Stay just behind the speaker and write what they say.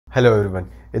Hello everyone.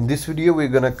 In this video we're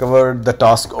gonna cover the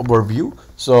task overview.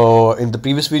 So in the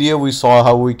previous video we saw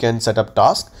how we can set up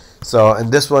tasks. So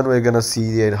in this one we're gonna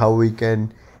see how we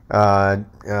can uh,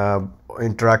 uh,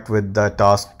 interact with the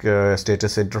task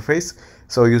status interface.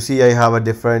 So you see I have a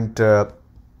different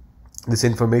this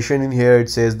information in here. It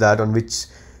says that on which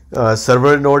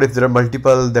server node. If there are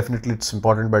multiple, definitely it's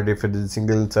important, but if it is a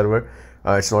single server,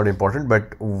 it's not important.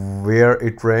 But where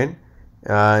it ran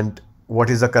and what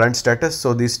is the current status.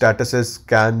 So these statuses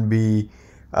can be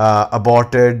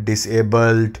aborted,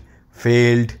 disabled,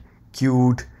 failed,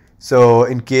 queued. So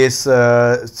in case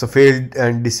so failed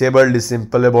and disabled is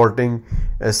simple, aborting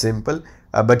is simple,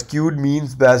 but queued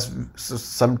means that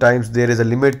sometimes there is a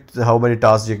limit how many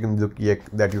tasks you can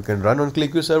that you can run on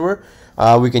Qlikview server.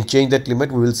 We can change that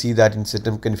limit. We will see that in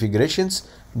system configurations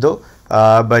though,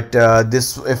 but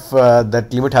this if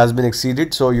that limit has been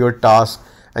exceeded, so your task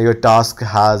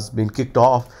has been kicked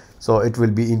off, so it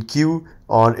will be in queue,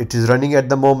 or it is running at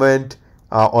the moment,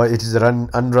 or it is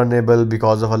unrunnable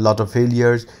because of a lot of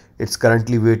failures. It's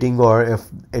currently waiting, or if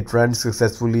it runs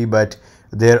successfully, but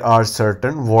there are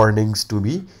certain warnings to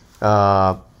be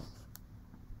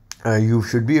you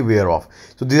should be aware of.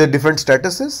 So these are different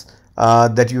statuses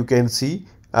that you can see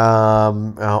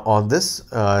on this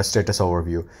status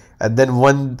overview. And then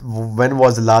when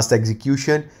was the last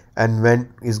execution, and when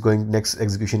is next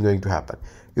execution going to happen.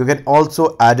 You can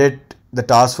also edit the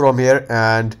task from here,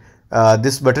 and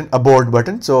this button, abort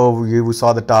button. So you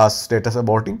saw the task status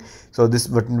aborting. So this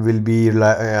button will be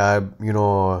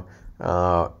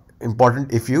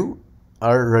important if you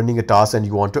are running a task and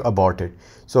you want to abort it.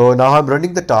 So now I'm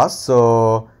running the task.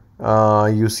 So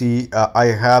you see I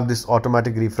have this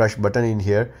automatic refresh button in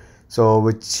here, so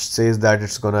which says that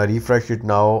it's gonna refresh it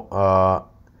now.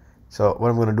 So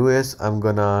what I'm gonna do is I'm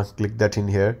gonna click that in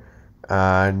here,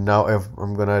 and now if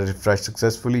I'm gonna refresh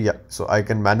successfully, yeah, so I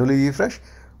can manually refresh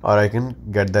or I can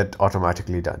get that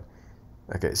automatically done.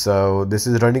 Okay, so this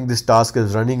is running, this task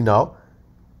is running now,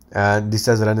 and this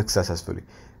has run successfully.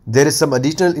 There is some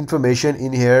additional information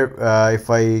in here. If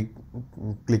I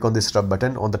click on this stop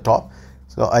button on the top,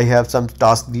 so I have some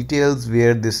task details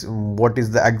where this what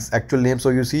is the actual name.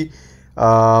 So you see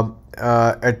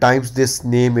at times this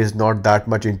name is not that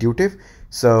much intuitive.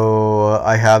 So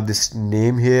I have this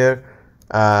name here,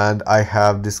 and I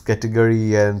have this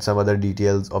category and some other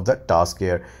details of the task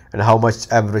here, and how much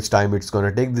average time it's going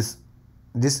to take.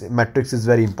 This matrix is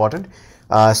very important,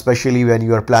 especially when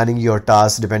you are planning your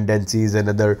task dependencies and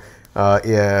other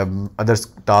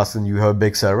tasks, and you have a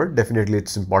big server. Definitely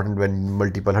it's important when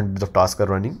multiple hundreds of tasks are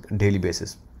running on daily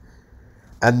basis.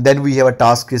 And then we have a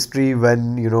task history,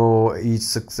 when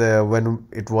when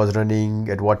it was running,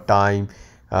 at what time,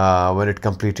 when it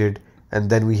completed. And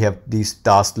then we have these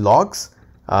task logs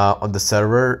on the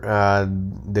server.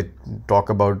 They talk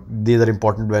about, these are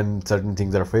important when certain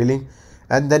things are failing.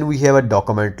 And then we have a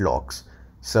document logs.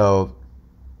 So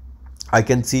I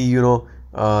can see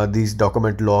these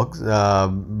document logs,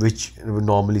 which you would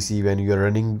normally see when you are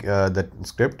running that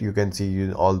script. You can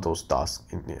see all those tasks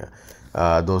in here,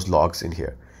 those logs in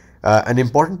here. An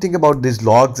important thing about these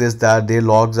logs is that their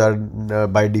logs are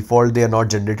by default, they are not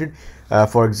generated.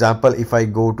 For example, if I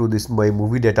go to this my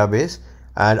movie database,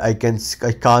 and I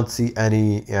can't see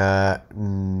any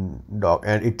log,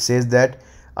 and it says that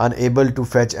unable to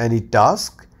fetch any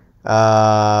task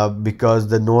because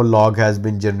the no log has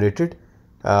been generated.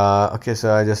 Okay,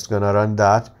 so I just gonna run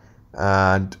that,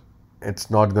 and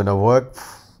it's not gonna work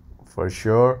for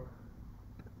sure.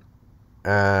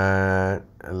 And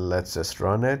let's just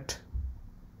run it.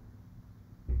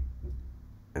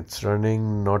 It's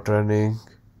running, not running.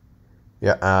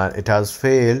 Yeah, and it has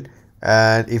failed.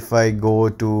 And if I go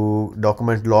to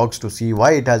document logs to see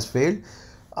why it has failed,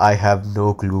 I have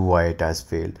no clue why it has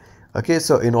failed. Okay,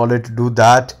 so in order to do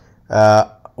that,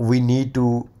 we need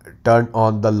to turn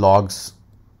on the logs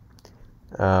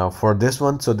for this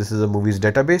one. So this is a movies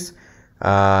database,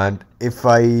 and if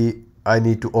I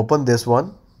need to open this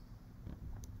one,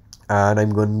 and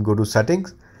I'm going to go to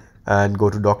settings and go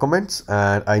to documents,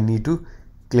 and I need to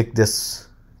click this,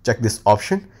 check this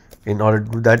option in order to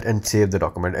do that and save the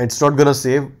document. And it's not going to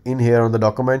save in here on the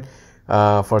document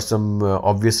for some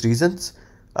obvious reasons.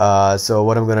 So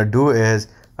what I'm going to do is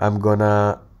I'm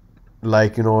gonna,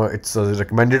 it's a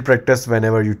recommended practice,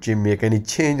 whenever you make any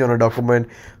change on a document,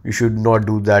 you should not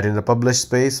do that in the published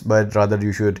space, but rather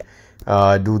you should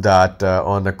do that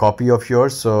on a copy of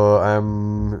yours. So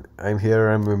I'm here,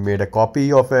 I'm made a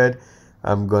copy of it.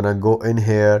 I'm gonna go in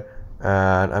here,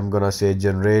 and I'm gonna say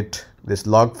generate this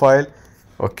log file.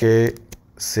 Okay,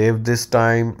 save this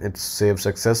time, it's saved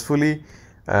successfully.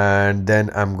 And then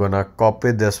I'm gonna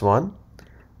copy this one,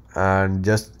 and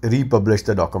just republish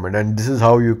the document. And this is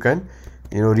how you can,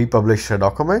 republish a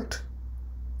document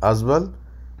as well.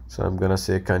 So I'm gonna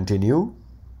say continue,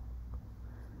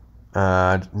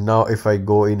 and now if I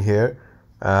go in here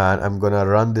and I'm gonna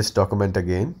run this document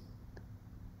again,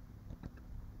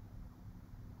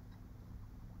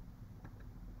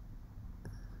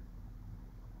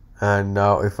 and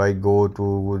now if I go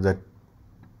to the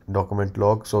document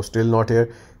log, so still not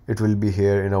here. It will be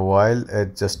here in a while.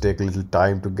 It just take a little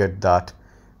time to get that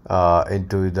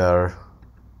into the,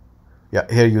 yeah,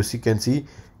 here you can see,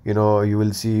 you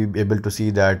will see able to see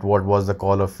that what was the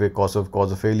cause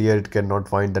of failure. It cannot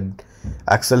find the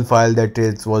Excel file that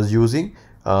it was using,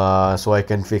 so I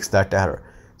can fix that error.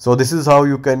 So this is how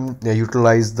you can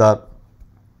utilize the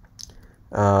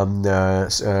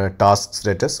task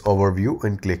status overview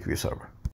in Qlikview Server.